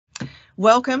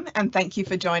Welcome and thank you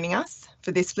for joining us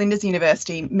for this Flinders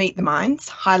University Meet the Minds,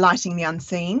 highlighting the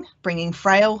unseen, bringing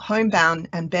frail, homebound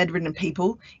and bedridden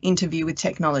people into view with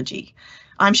technology.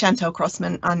 I'm Chantel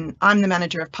Crossman and I'm the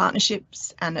Manager of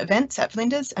Partnerships and Events at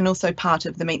Flinders and also part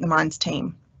of the Meet the Minds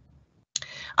team.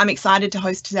 I'm excited to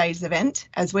host today's event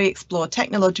as we explore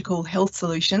technological health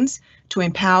solutions to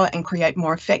empower and create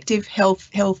more effective health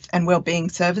and wellbeing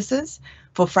services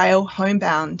for frail,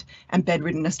 homebound and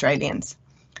bedridden Australians.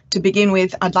 To begin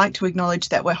with, I'd like to acknowledge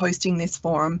that we're hosting this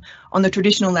forum on the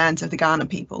traditional lands of the Kaurna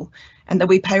people and that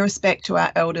we pay respect to our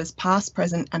elders past,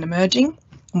 present and emerging.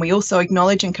 And we also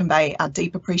acknowledge and convey our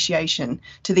deep appreciation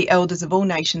to the elders of all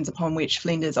nations upon which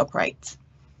Flinders operates.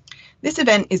 This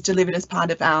event is delivered as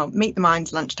part of our Meet the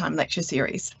Minds lunchtime lecture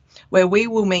series, where we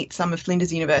will meet some of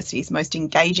Flinders University's most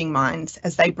engaging minds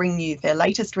as they bring you their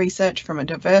latest research from a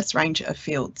diverse range of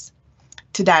fields.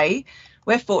 Today,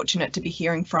 we're fortunate to be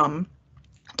hearing from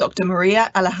Dr.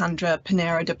 Maria Alejandra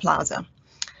Pinero de Plaza,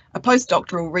 a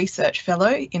postdoctoral research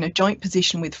fellow in a joint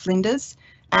position with Flinders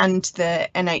and the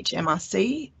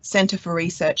NHMRC Centre for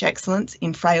Research Excellence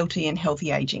in Frailty and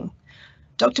Healthy Ageing.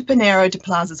 Dr. Pinero de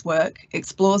Plaza's work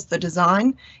explores the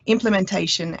design,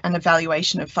 implementation and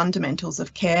evaluation of fundamentals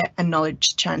of care and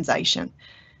knowledge translation.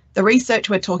 The research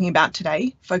we're talking about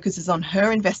today focuses on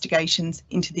her investigations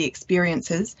into the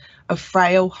experiences of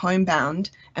frail,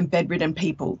 homebound and bedridden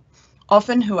people,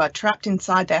 often who are trapped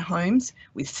inside their homes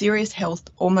with serious health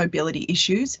or mobility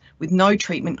issues with no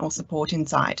treatment or support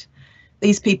inside.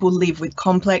 These people live with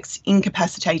complex,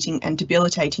 incapacitating and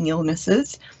debilitating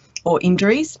illnesses or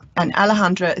injuries, and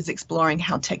Alejandra is exploring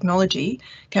how technology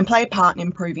can play a part in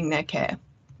improving their care.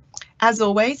 As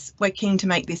always, we're keen to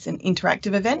make this an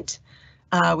interactive event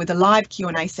with a live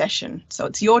Q&A session, so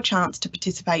it's your chance to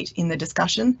participate in the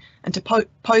discussion and to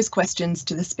pose questions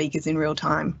to the speakers in real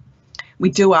time. We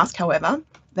do ask, however,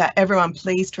 that everyone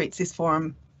please treats this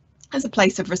forum as a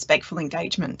place of respectful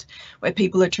engagement, where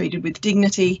people are treated with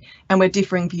dignity and where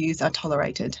differing views are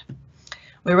tolerated.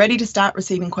 We're ready to start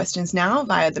receiving questions now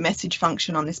via the message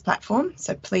function on this platform,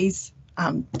 so please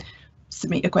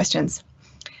submit your questions.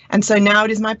 And so now it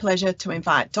is my pleasure to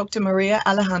invite Dr. Maria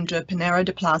Alejandra Pinero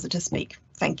de Plaza to speak.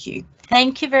 Thank you.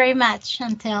 Thank you very much,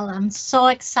 Chantel. I'm so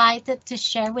excited to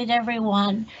share with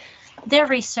everyone the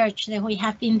research that we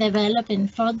have been developing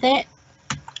for the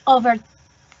over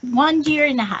 1.5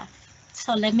 years.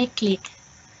 So let me click.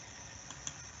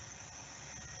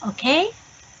 Okay,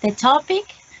 the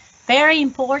topic, very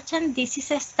important. This is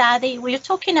a study. We're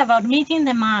talking about meeting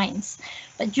the minds,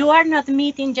 but you are not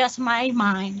meeting just my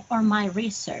mind or my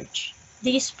research.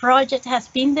 This project has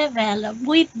been developed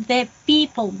with the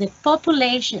people, the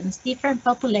populations, different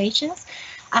populations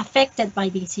affected by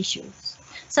these issues.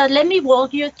 So let me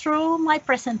walk you through my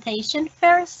presentation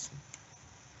first.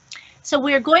 So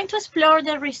we're going to explore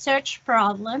the research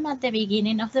problem at the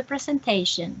beginning of the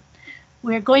presentation.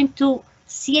 We're going to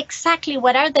see exactly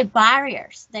what are the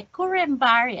barriers, the current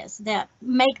barriers that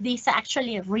make this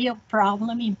actually a real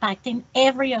problem impacting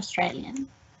every Australian.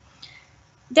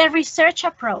 The research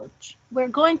approach. We're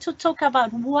going to talk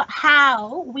about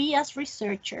how we as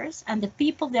researchers and the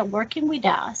people that are working with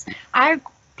us are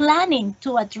planning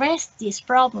to address this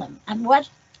problem and what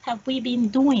have we been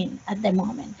doing at the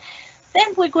moment.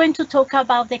 Then we're going to talk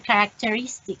about the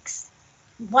characteristics,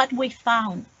 what we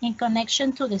found in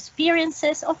connection to the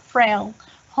experiences of frail,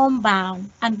 homebound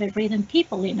and bedridden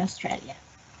people in Australia.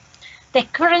 The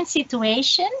current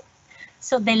situation,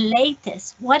 so the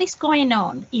latest, what is going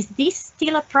on? Is this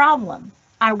still a problem?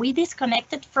 Are we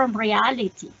disconnected from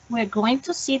reality? We're going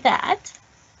to see that.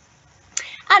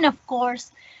 And of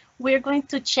course, we're going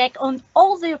to check on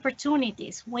all the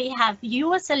opportunities we have.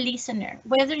 You as a listener,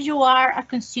 whether you are a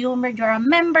consumer, you're a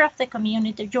member of the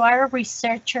community, you are a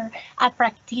researcher, a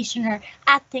practitioner,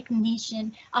 a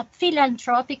technician, a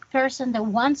philanthropic person that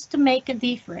wants to make a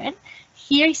difference,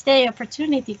 here is the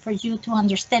opportunity for you to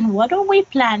understand what are we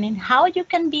planning, how you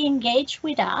can be engaged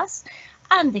with us,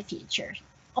 and the future.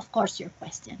 Of course, your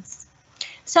questions.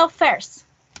 So first,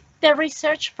 the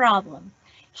research problem.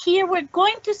 Here we're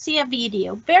going to see a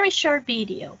video, very short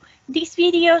video. This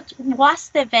video was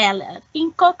developed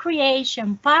in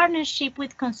co-creation, partnership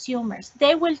with consumers.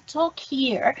 They will talk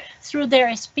here through their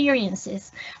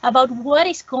experiences about what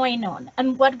is going on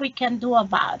and what we can do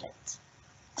about it.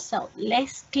 So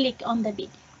let's click on the video.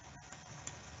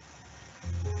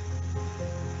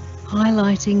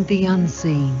 Highlighting the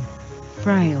unseen,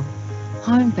 frail,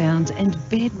 homebound and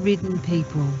bedridden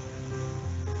people.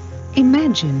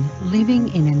 Imagine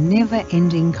living in a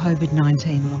never-ending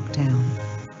COVID-19 lockdown,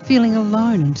 feeling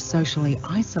alone and socially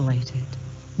isolated.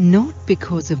 not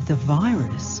because of the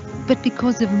virus, but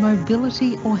because of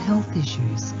mobility or health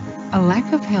issues. A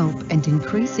lack of help and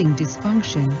increasing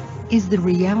dysfunction is the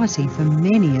reality for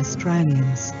many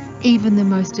Australians. Even the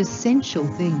most essential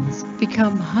things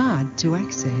become hard to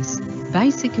access.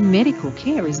 Basic medical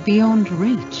care is beyond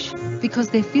reach because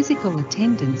their physical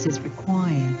attendance is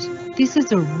required. This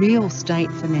is a real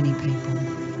state for many people.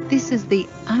 This is the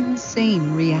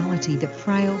unseen reality that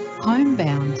frail,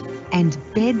 homebound and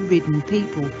bedridden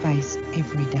people face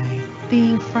every day.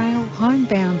 Being frail,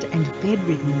 homebound and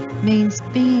bedridden means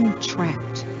being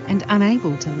trapped and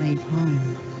unable to leave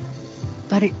home.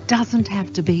 But it doesn't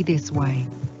have to be this way.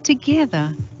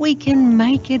 Together, we can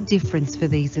make a difference for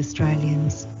these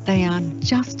Australians. They are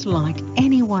just like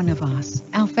any one of us,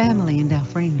 our family and our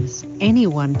friends.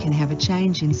 Anyone can have a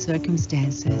change in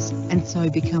circumstances and so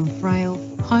become frail,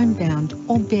 homebound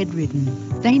or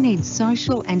bedridden. They need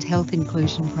social and health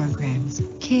inclusion programs,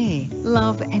 care,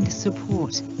 love and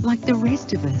support like the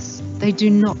rest of us. They do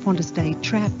not want to stay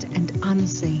trapped and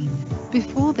unseen.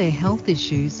 Before their health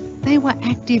issues, they were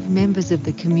active members of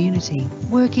the community,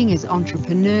 working as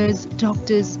entrepreneurs,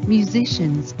 doctors,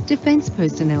 musicians, defence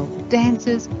personnel,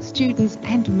 dancers, students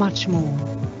and much more.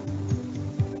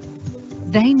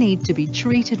 They need to be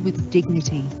treated with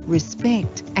dignity,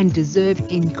 respect and deserve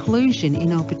inclusion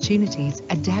in opportunities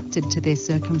adapted to their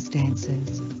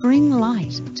circumstances. Bring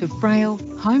light to frail,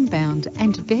 homebound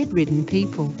and bedridden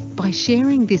people by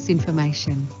sharing this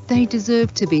information. They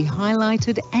deserve to be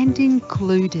highlighted and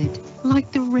included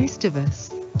like the rest of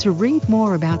us. To read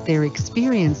more about their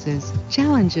experiences,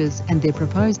 challenges and their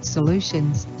proposed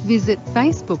solutions, visit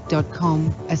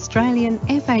facebook.com Australian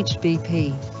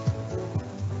FHBP.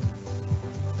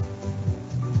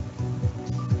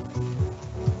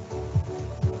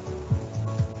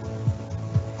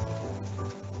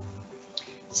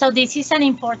 So this is an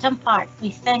important part. We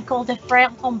thank all the frail,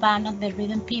 homebound and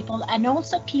bedridden people and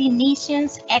also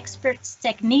clinicians, experts,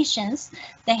 technicians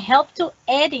that help to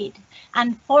edit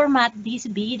and format this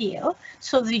video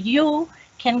so that you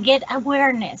can get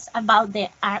awareness about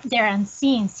their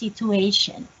unseen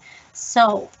situation.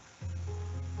 So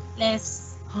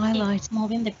let's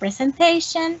move in the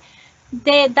presentation.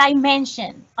 The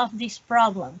dimension of this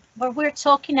problem, what we're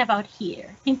talking about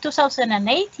here. In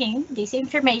 2018, this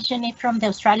information is from the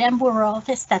Australian Bureau of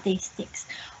Statistics.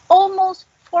 Almost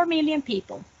 4 million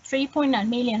people, 3.9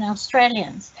 million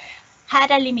Australians,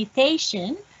 had a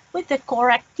limitation with the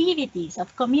core activities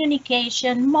of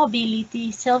communication,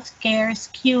 mobility, self-care,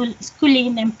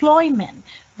 schooling, employment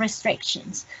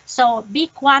restrictions. So a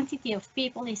big quantity of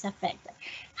people is affected.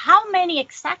 How many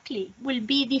exactly will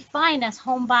be defined as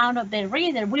homebound or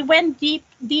bedridden? We went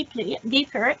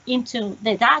deeper into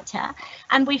the data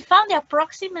and we found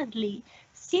approximately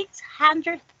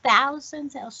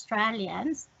 600,000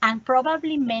 Australians and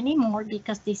probably many more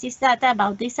because this is data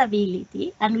about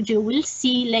disability and you will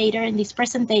see later in this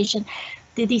presentation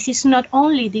that this is not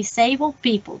only disabled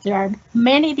people. There are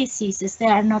many diseases that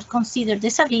are not considered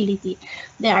disability.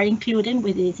 They are included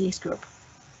within this group.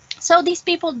 So these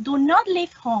people do not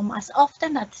leave home as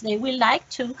often as they would like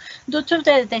to due to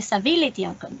the disability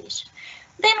and condition.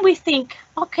 Then we think,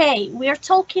 okay, we are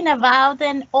talking about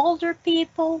then older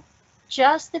people,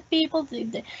 just the people.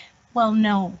 Well,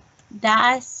 no,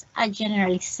 that's a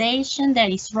generalization that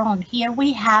is wrong. Here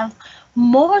we have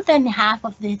more than half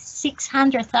of the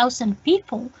 600,000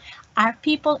 people are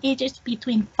people aged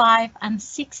between 5 and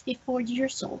 64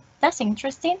 years old. That's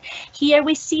interesting. Here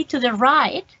we see to the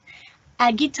right,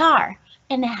 a guitar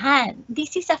and a hand.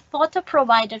 This is a photo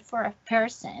provided for a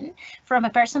person, from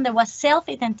a person that was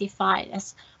self-identified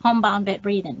as homebound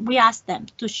bedridden. We asked them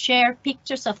to share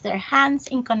pictures of their hands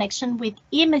in connection with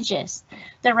images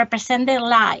that represent their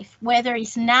life, whether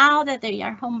it's now that they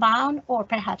are homebound or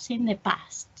perhaps in the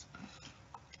past.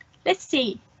 Let's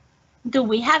see, do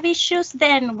we have issues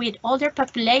then with older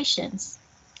populations?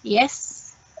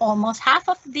 Yes, almost half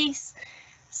of these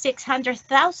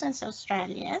 600,000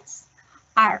 Australians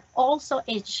are also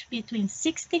aged between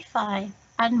 65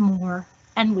 and more.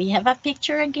 And we have a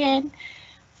picture again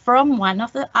from one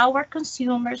of our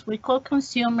consumers. We call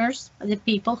consumers the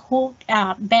people who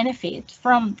benefit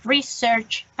from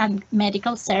research and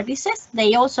medical services.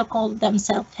 They also call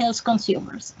themselves health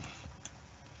consumers.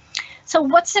 So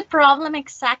what's the problem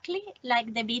exactly?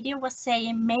 Like the video was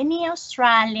saying, many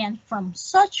Australians from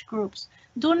such groups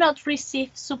do not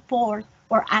receive support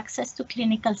or access to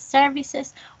clinical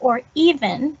services, or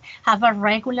even have a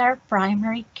regular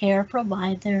primary care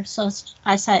provider, such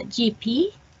as a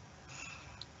GP.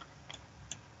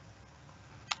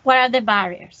 What are the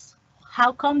barriers?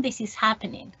 How come this is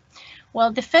happening?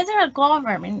 Well, the federal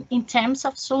government, in terms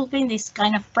of solving this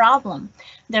kind of problem,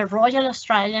 the Royal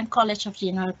Australian College of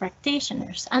General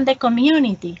Practitioners and the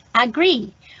community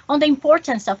agree on the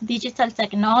importance of digital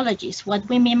technologies. What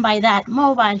we mean by that,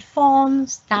 mobile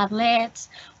phones, tablets,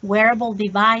 wearable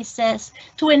devices,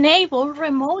 to enable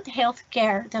remote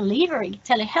healthcare delivery,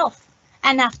 telehealth.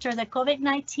 And after the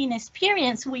COVID-19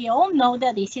 experience, we all know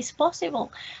that this is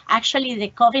possible. Actually, the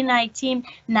COVID-19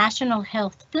 National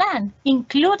Health Plan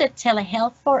included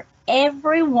telehealth for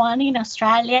everyone in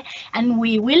Australia, and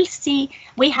we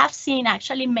have seen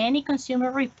actually many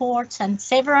consumer reports, and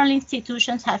several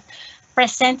institutions have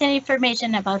presented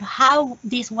information about how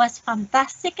this was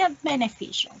fantastic and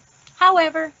beneficial.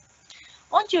 However,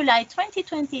 on July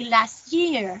 2020, last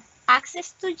year,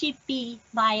 access to GP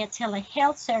via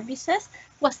telehealth services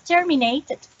was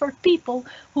terminated for people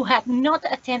who had not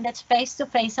attended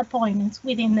face-to-face appointments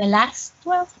within the last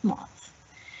 12 months.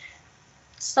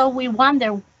 So we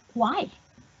wonder why.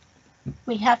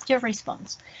 We have your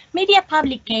response. Media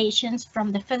publications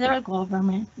from the federal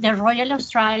government, the Royal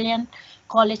Australian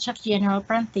College of General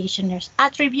Practitioners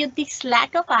attribute this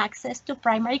lack of access to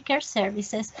primary care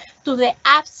services to the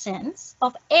absence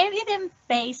of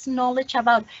evidence-based knowledge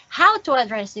about how to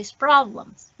address these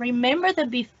problems. Remember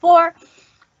that before,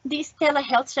 these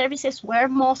telehealth services were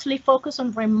mostly focused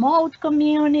on remote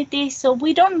communities, so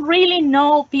we don't really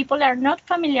know, people are not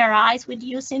familiarized with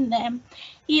using them.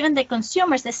 Even the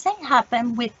consumers, the same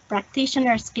happened with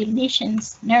practitioners,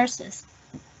 clinicians, nurses.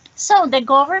 So the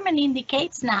government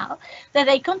indicates now that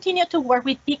they continue to work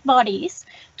with big bodies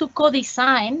to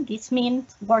co-design, this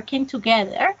means working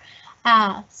together,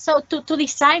 so to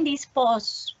design these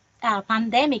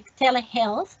post-pandemic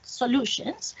telehealth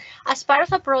solutions as part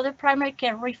of a broader primary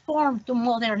care reform to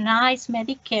modernize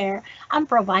Medicare and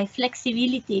provide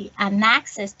flexibility and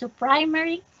access to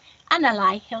primary and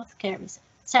allied healthcare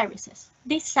services.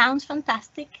 This sounds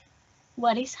fantastic.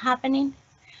 What is happening?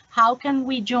 How can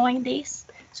we join this?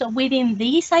 So within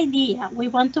this idea, we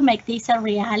want to make this a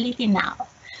reality now.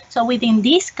 So within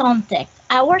this context,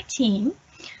 our team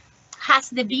has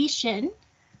the vision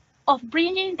of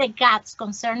bridging the gaps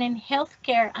concerning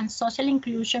healthcare and social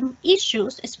inclusion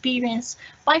issues experienced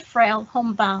by frail,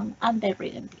 homebound, and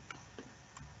bedridden people.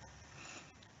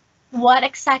 What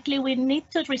exactly we need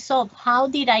to resolve? How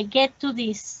did I get to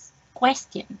this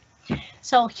question?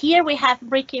 So here we have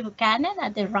Ricky Buchanan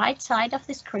at the right side of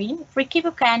the screen. Ricky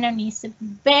Buchanan is a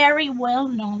very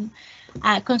well-known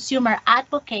consumer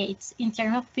advocate in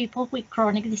terms of people with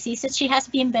chronic diseases. She has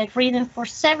been bedridden for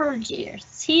several years.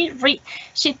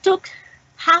 She took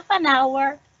half an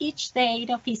hour each day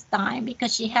of his time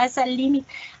because she has a limit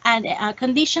and a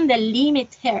condition that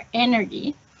limits her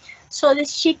energy, so that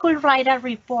she could write a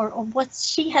report of what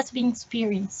she has been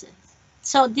experiencing.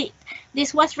 So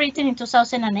this was written in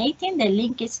 2018, the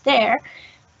link is there.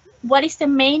 What is the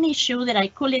main issue that I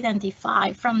could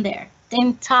identify from there? The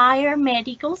entire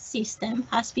medical system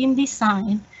has been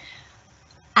designed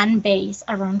and based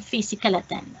around physical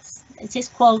attendance. This is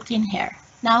quoting her.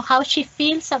 Now, how she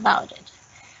feels about it.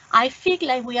 I feel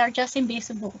like we are just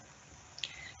invisible.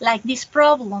 Like this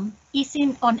problem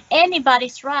isn't on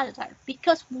anybody's radar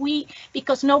because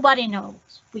nobody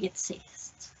knows we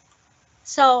exist.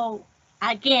 So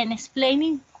again,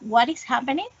 explaining what is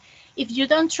happening. If you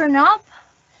don't turn up,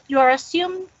 you are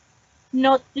assumed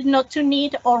not to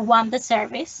need or want the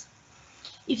service.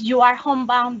 If you are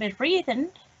homebound bedridden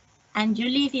and you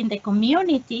live in the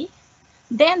community,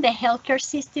 then the healthcare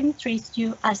system treats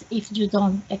you as if you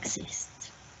don't exist.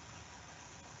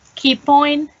 Key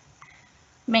point,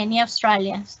 many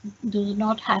Australians do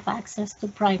not have access to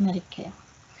primary care.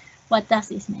 What does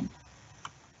this mean?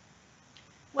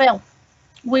 Well,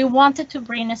 we wanted to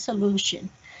bring a solution.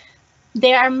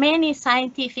 There are many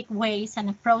scientific ways and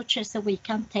approaches that we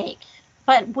can take,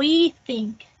 but we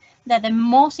think that the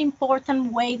most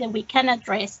important way that we can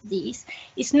address this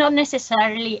is not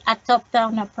necessarily a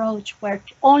top-down approach where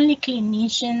only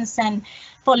clinicians and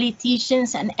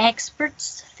politicians and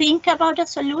experts think about a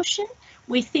solution.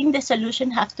 We think the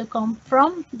solution has to come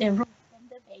from the root, from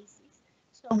the basis.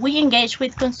 So we engage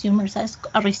with consumers as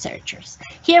researchers.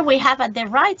 Here we have at the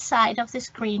right side of the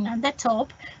screen at the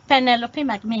top, Penelope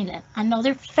Macmillan,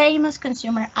 another famous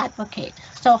consumer advocate.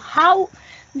 So how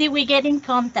did we get in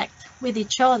contact with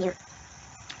each other?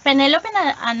 Penelope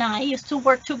and I used to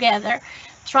work together,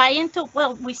 trying to,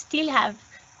 well, we still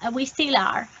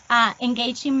are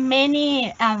engaged in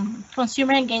many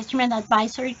consumer engagement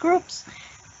advisory groups.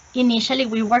 Initially,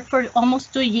 we worked for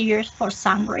almost 2 years for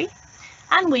SAMRI,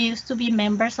 and we used to be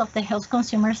members of the Health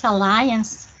Consumers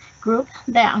Alliance group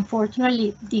that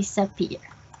unfortunately disappeared.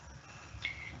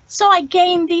 So I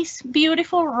gained this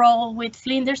beautiful role with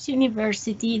Flinders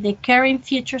University, the Caring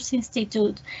Futures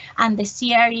Institute, and the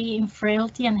CRE in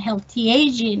Frailty and Healthy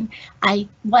Aging. I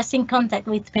was in contact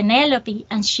with Penelope,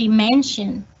 and she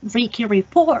mentioned Ricky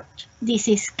report. This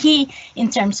is key in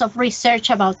terms of research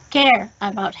about care,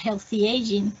 about healthy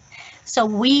aging. So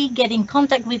we get in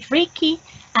contact with Ricky,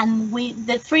 and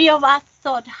the three of us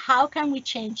thought, how can we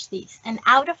change this? And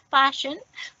out of passion,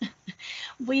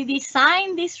 we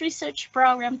designed this research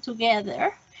program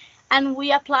together, and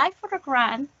we applied for a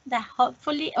grant that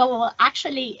hopefully,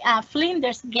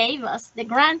 Flinders gave us the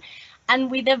grant, and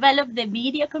we developed the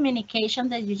video communication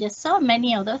that you just saw,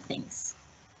 many other things.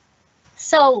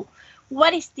 So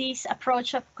what is this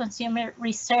approach of consumer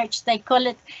research? They call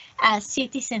it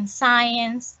citizen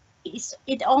science.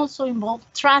 It also involves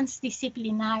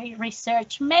transdisciplinary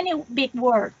research, many big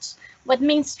words. What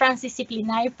means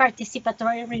transdisciplinary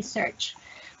participatory research?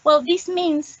 Well, this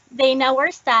means that in our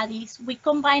studies, we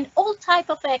combine all types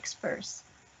of experts,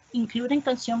 including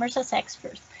consumers as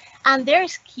experts, and their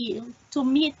skill to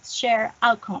meet shared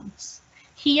outcomes.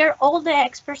 Here, all the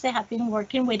experts that have been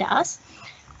working with us,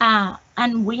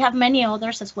 and we have many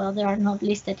others as well that are not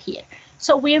listed here.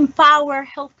 So we empower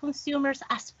health consumers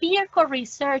as peer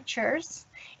co-researchers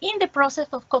in the process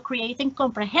of co-creating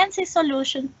comprehensive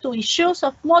solutions to issues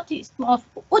of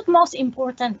utmost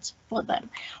importance for them.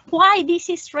 Why this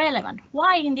is relevant?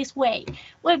 Why in this way?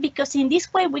 Well, because in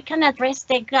this way we can address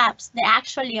the gaps that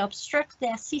actually obstruct the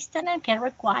assistance and care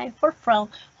required for frail,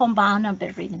 homebound, and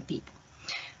bedridden people.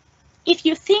 If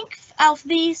you think of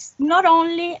this not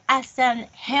only as a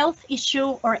health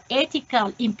issue or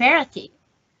ethical imperative,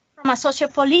 from a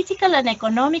socio-political and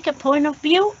economic point of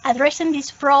view, addressing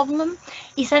this problem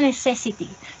is a necessity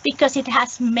because it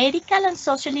has medical and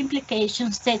social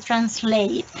implications that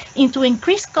translate into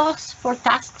increased costs for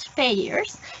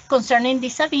taxpayers concerning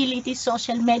disability,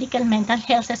 social, medical, mental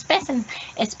health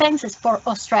expenses for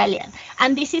Australians.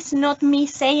 And this is not me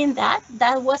saying that.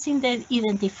 That was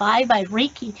identified by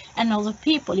Ricky and other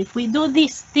people. If we do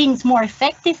these things more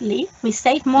effectively, we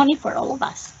save money for all of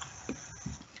us.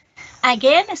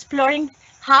 Again, exploring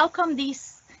how come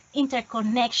this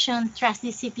interconnection,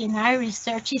 transdisciplinary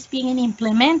research is being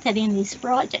implemented in this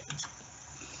project.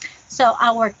 So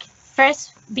our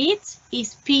first bit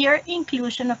is peer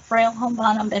inclusion of frail,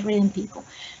 homebound, and bedridden people,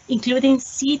 including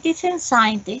citizen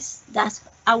scientists, that's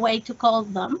a way to call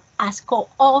them, as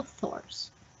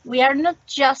co-authors. We are not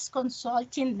just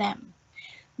consulting them.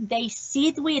 They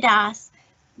sit with us,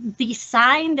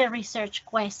 design the research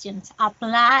questions,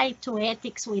 apply to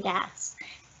ethics with us,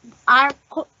 are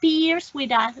peers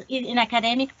with us in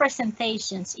academic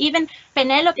presentations. Even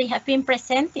Penelope have been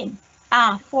presenting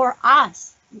for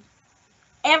us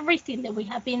everything that we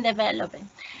have been developing.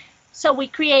 So we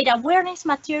create awareness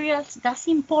materials. That's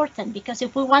important because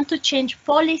if we want to change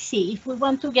policy, if we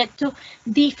want to get to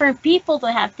different people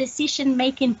to have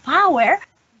decision-making power,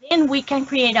 then we can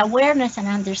create awareness and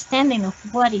understanding of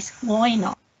what is going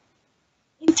on.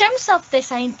 In terms of the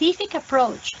scientific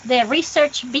approach, the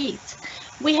research bit,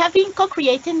 we have been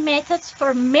co-creating methods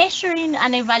for measuring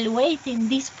and evaluating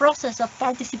this process of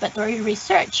participatory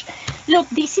research. Look,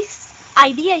 this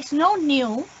idea is not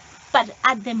new, but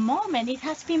at the moment it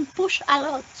has been pushed a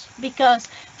lot because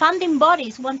funding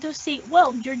bodies want to see,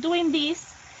 well, you're doing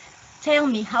this, tell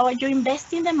me, how are you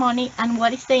investing the money and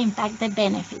what is the impact, the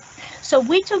benefit? So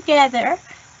we together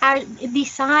are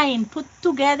put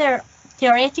together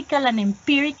theoretical and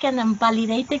empirical and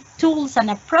validated tools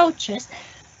and approaches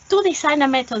to design a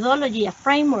methodology, a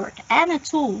framework, and a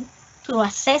tool to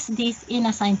assess this in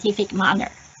a scientific manner.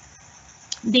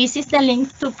 This is the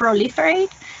link to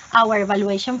Proliferate, our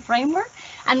evaluation framework,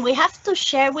 and we have to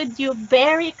share with you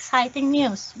very exciting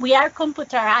news. We are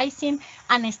computerizing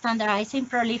and standardizing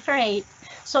Proliferate,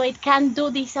 so it can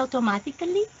do this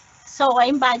automatically. So I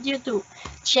invite you to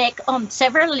check on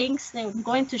several links that I'm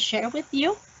going to share with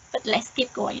you. But let's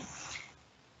keep going.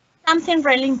 Something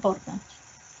really important,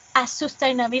 a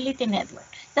sustainability network.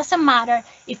 Doesn't matter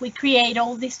if we create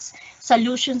all these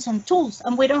solutions and tools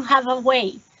and we don't have a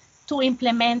way to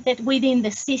implement it within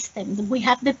the system. We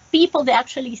have the people that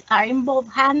actually are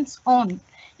involved hands-on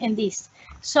in this.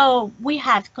 So we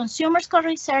have consumers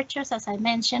co-researchers, as I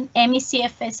mentioned,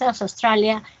 MECFS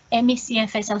Australia,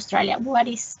 MECFS Australia. What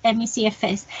is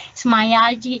MECFS? It's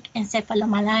myalgic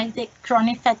encephalomyelitic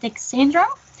chronic fatigue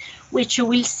syndrome, which you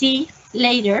will see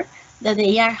later that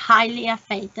they are highly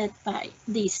affected by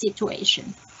this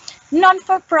situation.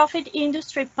 Non-for-profit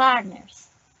industry partners.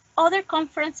 Other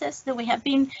conferences that we have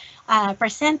been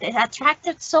presented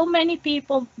attracted so many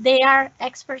people. They are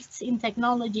experts in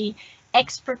technology,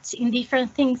 experts in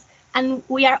different things, and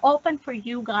we are open for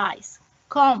you guys.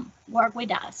 come work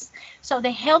with us. So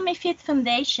the Help Me Fit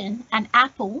Foundation and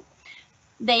Apple,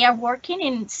 they are working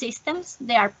in systems.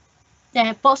 They are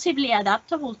possibly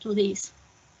adaptable to this.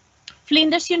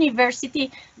 Flinders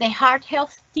University, the Heart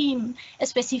Health team,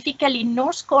 specifically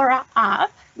North Cora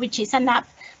app, which is an app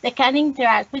that can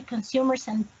interact with consumers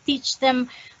and teach them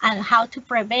and how to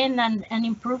prevent and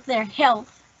improve their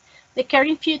health. The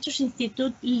Caring Futures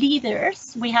Institute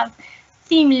leaders, we have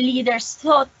team leaders,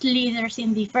 thought leaders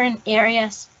in different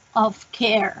areas of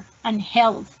care and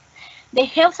health. The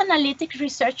Health Analytics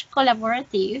Research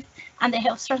Collaborative and the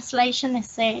Health Translation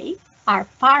Essay are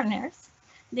partners.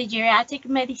 The Geriatric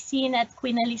Medicine at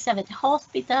Queen Elizabeth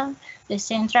Hospital, the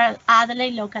Central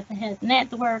Adelaide Local Health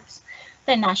Networks,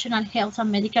 the National Health and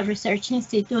Medical Research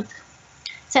Institute,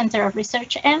 Center of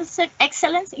Research and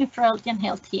Excellence in Frailty and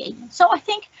Healthy Aging. So I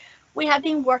think we have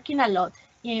been working a lot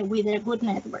with a good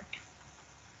network.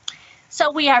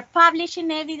 So we are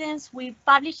publishing evidence. We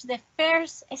published the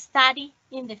first study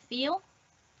in the field.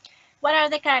 What are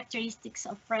the characteristics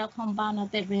of frail, homebound,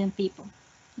 and bedridden people?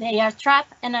 They are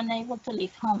trapped and unable to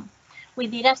leave home. We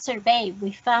did a survey.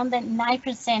 We found that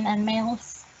 9% are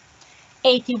males,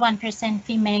 81%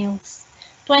 females,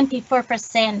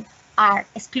 24% are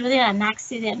excluding an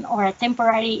accident or a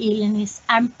temporary illness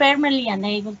and permanently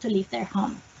unable to leave their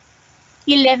home.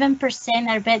 11%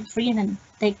 are bedridden.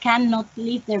 They cannot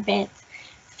leave their bed.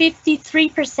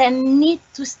 53% need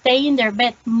to stay in their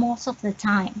bed most of the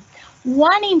time.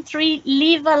 1 in 3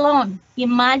 live alone.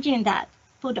 Imagine that.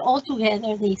 Put all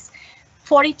together this.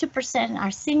 42%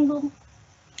 are single.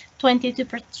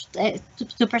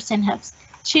 22% have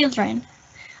children.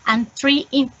 And 3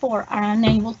 in 4 are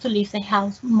unable to leave the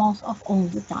house most of all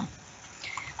the time.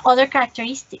 Other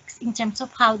characteristics in terms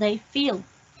of how they feel.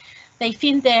 They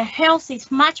feel their health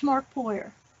is much more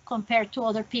poor compared to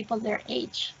other people their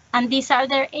age. And these are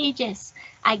their ages.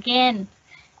 Again,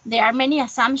 there are many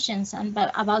assumptions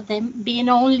about them being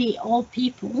only old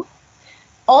people.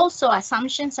 Also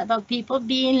assumptions about people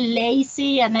being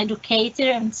lazy and educated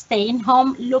and staying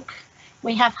home. Look,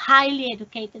 we have highly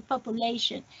educated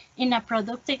population in a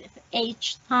productive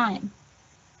age time.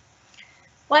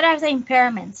 What are the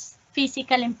impairments?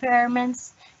 Physical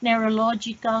impairments,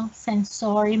 neurological,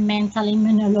 sensory, mental,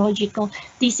 immunological.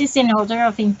 This is in order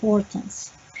of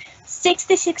importance.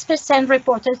 66%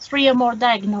 reported 3 or more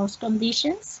diagnosed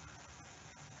conditions.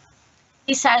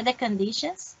 These are the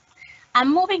conditions.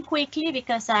 I'm moving quickly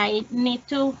because I need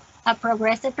to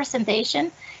progress the presentation.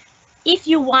 If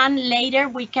you want, later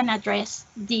we can address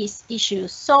these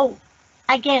issues. So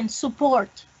again, support,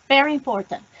 very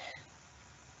important.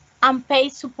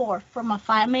 Unpaid support from a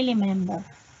family member.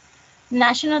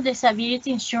 National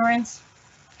Disability Insurance,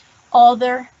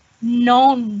 other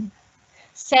known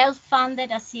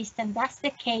self-funded assistance, that's the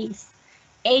case.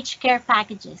 Aged care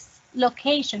packages,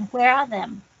 location, where are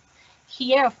them?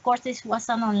 Here, of course, this was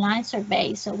an online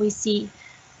survey, so we see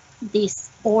this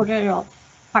order of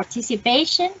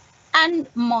participation, and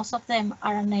most of them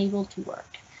are unable to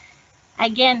work.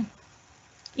 Again,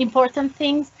 important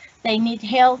things, they need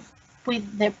help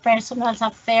with their personal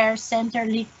affairs, center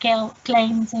leave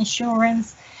claims,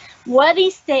 insurance. What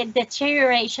is the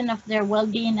deterioration of their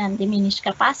well-being and diminished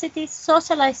capacity?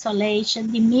 Social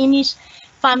isolation, diminished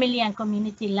family and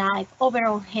community life,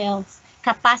 overall health,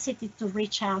 capacity to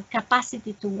reach out,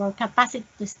 capacity to work, capacity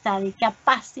to study,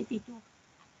 capacity to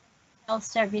health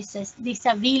services,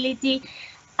 disability,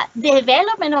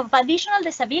 development of additional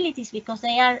disabilities because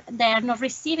they are not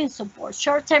receiving support.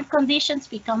 Short-term conditions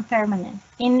become permanent.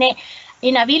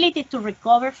 Inability to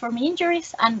recover from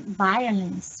injuries and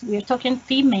violence. We're talking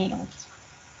females.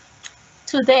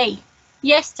 Today,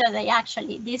 yesterday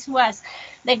actually, this was,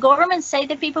 the government say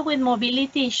the people with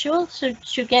mobility issues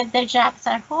should get their jobs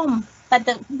at home. But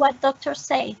what doctors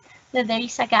say, that there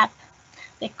is a gap.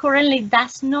 That currently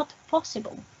that's not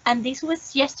possible. And this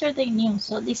was yesterday news,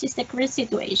 so this is the current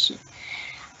situation.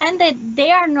 And that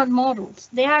there are not models,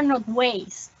 there are not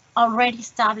ways already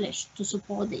established to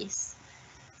support this.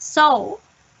 So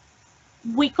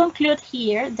we conclude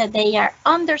here that they are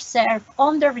underserved,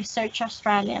 under-researched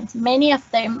Australians, many of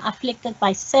them afflicted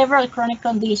by several chronic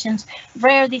conditions,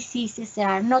 rare diseases. They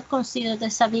are not considered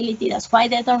disability, that's why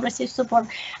they don't receive support,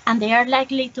 and they are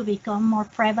likely to become more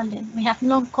prevalent. We have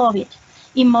non-COVID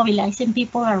immobilizing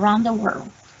people around the world.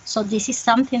 So this is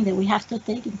something that we have to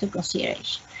take into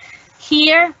consideration.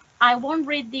 Here, I won't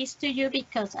read this to you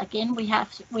because again, we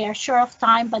are short of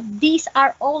time, but these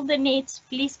are all the needs.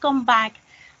 Please come back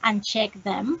and check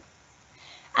them.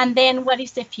 And then what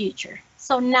is the future?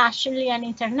 So nationally and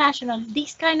international,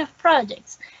 these kind of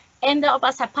projects end up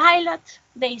as a pilot.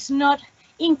 There is not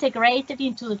integrated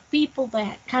into the people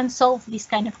that can solve this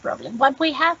kind of problem. What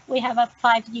we have a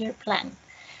 5-year plan.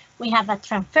 We have a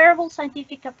transferable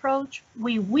scientific approach.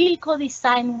 We will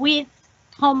co-design with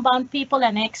homebound people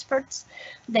and experts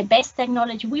the best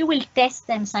technology. We will test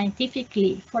them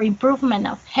scientifically for improvement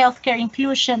of healthcare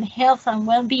inclusion, health and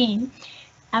well-being,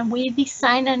 and we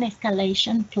design an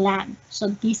escalation plan. So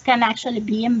this can actually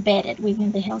be embedded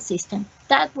within the health system.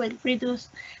 That will reduce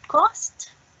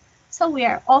cost. So we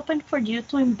are open for you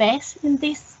to invest in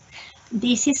this.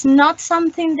 This is not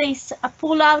something that is a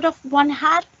pull out of one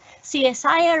hat.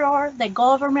 CSIRO, the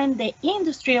government, the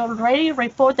industry already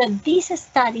report that these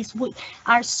studies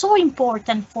are so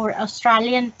important for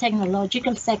Australian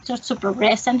technological sectors to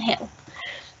progress and help.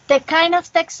 The kind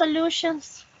of tech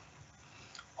solutions,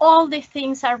 all the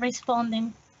things are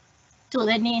responding to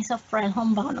the needs of Frail,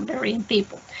 homebound and bedridden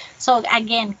people. So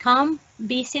again, come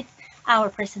visit our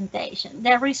presentation.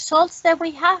 The results that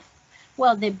we have,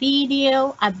 well, the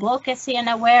video, advocacy and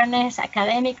awareness,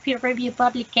 academic peer review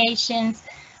publications,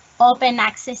 open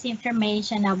access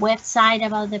information, a website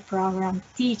about the program,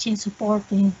 teaching,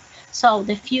 supporting. So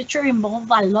the future involves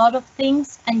a lot of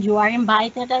things, and you are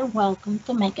invited and welcome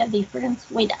to make a difference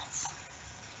with us.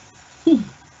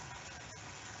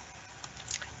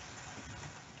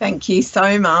 Thank you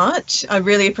so much. I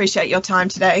really appreciate your time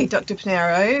today, Dr.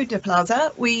 Pinero de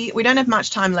Plaza. We don't have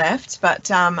much time left, but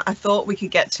I thought we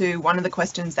could get to one of the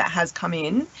questions that has come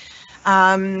in.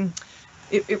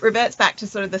 It reverts back to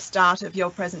sort of the start of your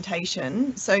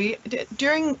presentation. So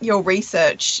during your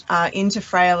research into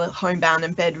frail, homebound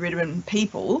and bedridden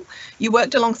people, you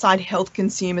worked alongside health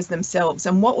consumers themselves.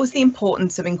 And what was the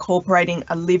importance of incorporating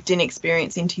a lived-in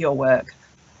experience into your work?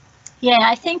 Yeah,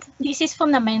 I think this is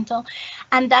fundamental,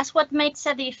 and that's what makes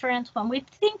a difference when we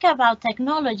think about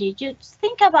technology. You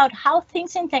think about how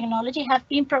things in technology have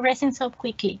been progressing so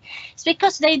quickly. It's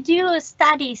because they do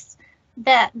studies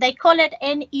that they call it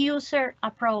end user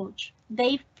approach.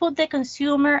 They put the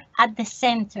consumer at the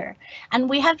center. And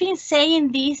we have been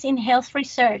saying this in health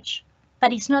research,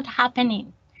 but it's not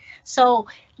happening. So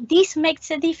this makes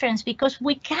a difference because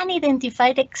we can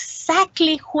identify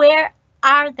exactly where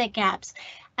are the gaps.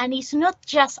 And it's not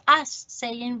just us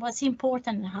saying what's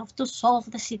important and how to solve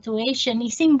the situation.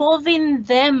 It's involving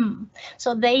them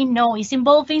so they know. It's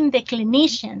involving the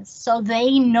clinicians so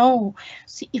they know.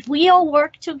 So if we all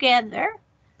work together,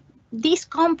 these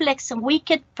complex and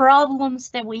wicked problems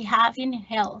that we have in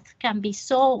health can be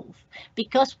solved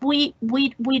because we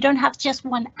don't have just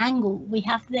one angle. We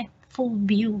have the full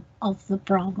view of the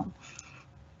problem.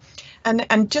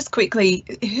 And just quickly,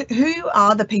 who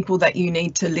are the people that you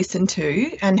need to listen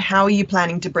to, and how are you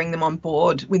planning to bring them on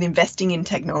board with investing in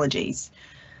technologies?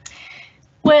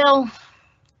 Well,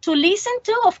 to listen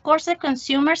to, of course, the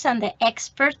consumers and the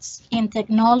experts in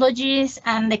technologies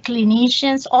and the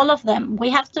clinicians, all of them, we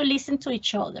have to listen to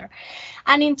each other.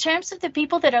 And in terms of the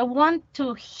people that I want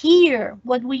to hear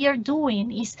what we are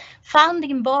doing is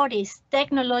founding bodies,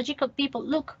 technological people.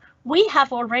 Look, we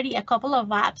have already a couple of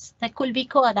apps that could be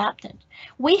co-adapted.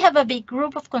 We have a big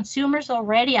group of consumers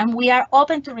already, and we are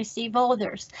open to receive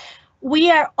others. We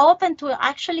are open to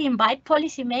actually invite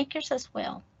policymakers as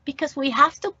well, because we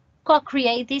have to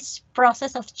co-create this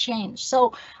process of change.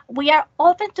 So we are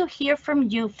open to hear from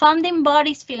you. Funding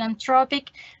bodies,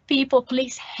 philanthropic people,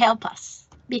 please help us,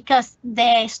 because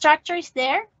the structure is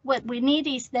there. What we need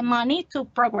is the money to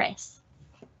progress.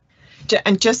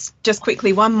 And just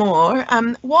quickly, one more.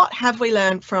 What have we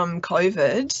learned from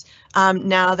COVID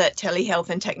now that telehealth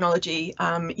and technology,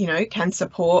 can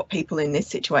support people in this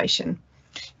situation?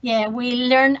 Yeah, we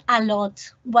learn a lot.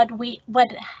 What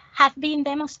have been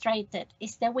demonstrated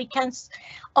is that we can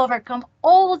overcome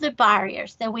all the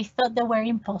barriers that we thought that were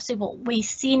impossible. We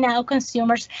see now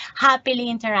consumers happily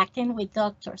interacting with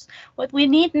doctors. What we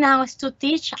need now is to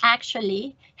teach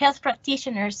actually health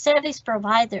practitioners, service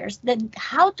providers,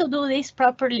 how to do this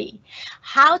properly,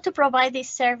 how to provide these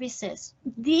services.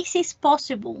 This is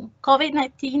possible.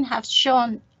 COVID-19 has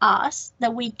shown us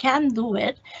that we can do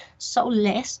it, so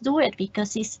let's do it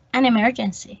because it's an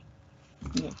emergency.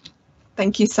 Yeah.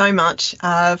 Thank you so much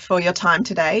for your time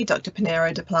today, Dr.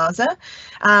 Pinero de Plaza,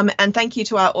 and thank you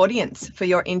to our audience for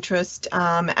your interest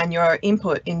and your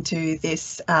input into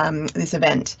this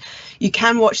event. You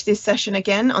can watch this session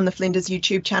again on the Flinders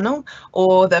YouTube channel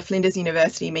or the Flinders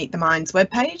University Meet the Minds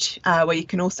webpage, where you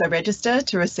can also register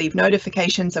to receive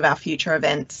notifications of our future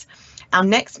events. Our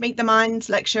next Meet the Minds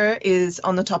lecture is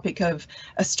on the topic of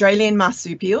Australian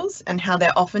marsupials and how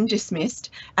they're often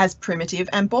dismissed as primitive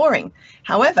and boring.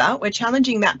 However, we're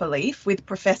challenging that belief with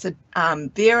Professor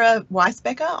Vera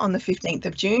Weisbecker on the 15th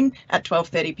of June at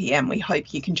 12:30 p.m. We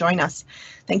hope you can join us.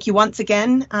 Thank you once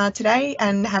again today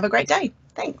and have a great day.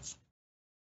 Thanks.